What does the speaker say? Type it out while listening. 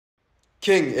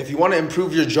King, if you want to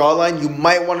improve your jawline, you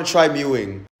might want to try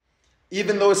mewing.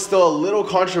 Even though it's still a little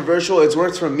controversial, it's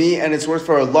worked for me and it's worked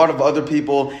for a lot of other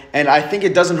people, and I think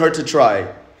it doesn't hurt to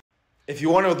try. If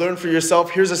you want to learn for yourself,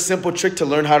 here's a simple trick to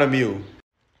learn how to mew.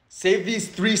 Save these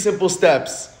 3 simple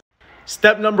steps.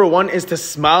 Step number 1 is to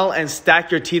smile and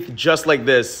stack your teeth just like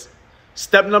this.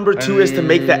 Step number 2 is to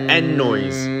make the end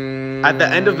noise. At the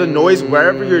end of the noise,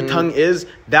 wherever your tongue is,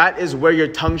 that is where your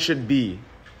tongue should be.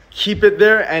 Keep it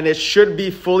there and it should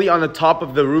be fully on the top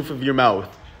of the roof of your mouth.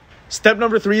 Step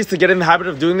number 3 is to get in the habit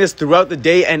of doing this throughout the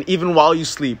day and even while you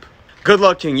sleep. Good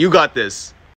luck, King. You got this.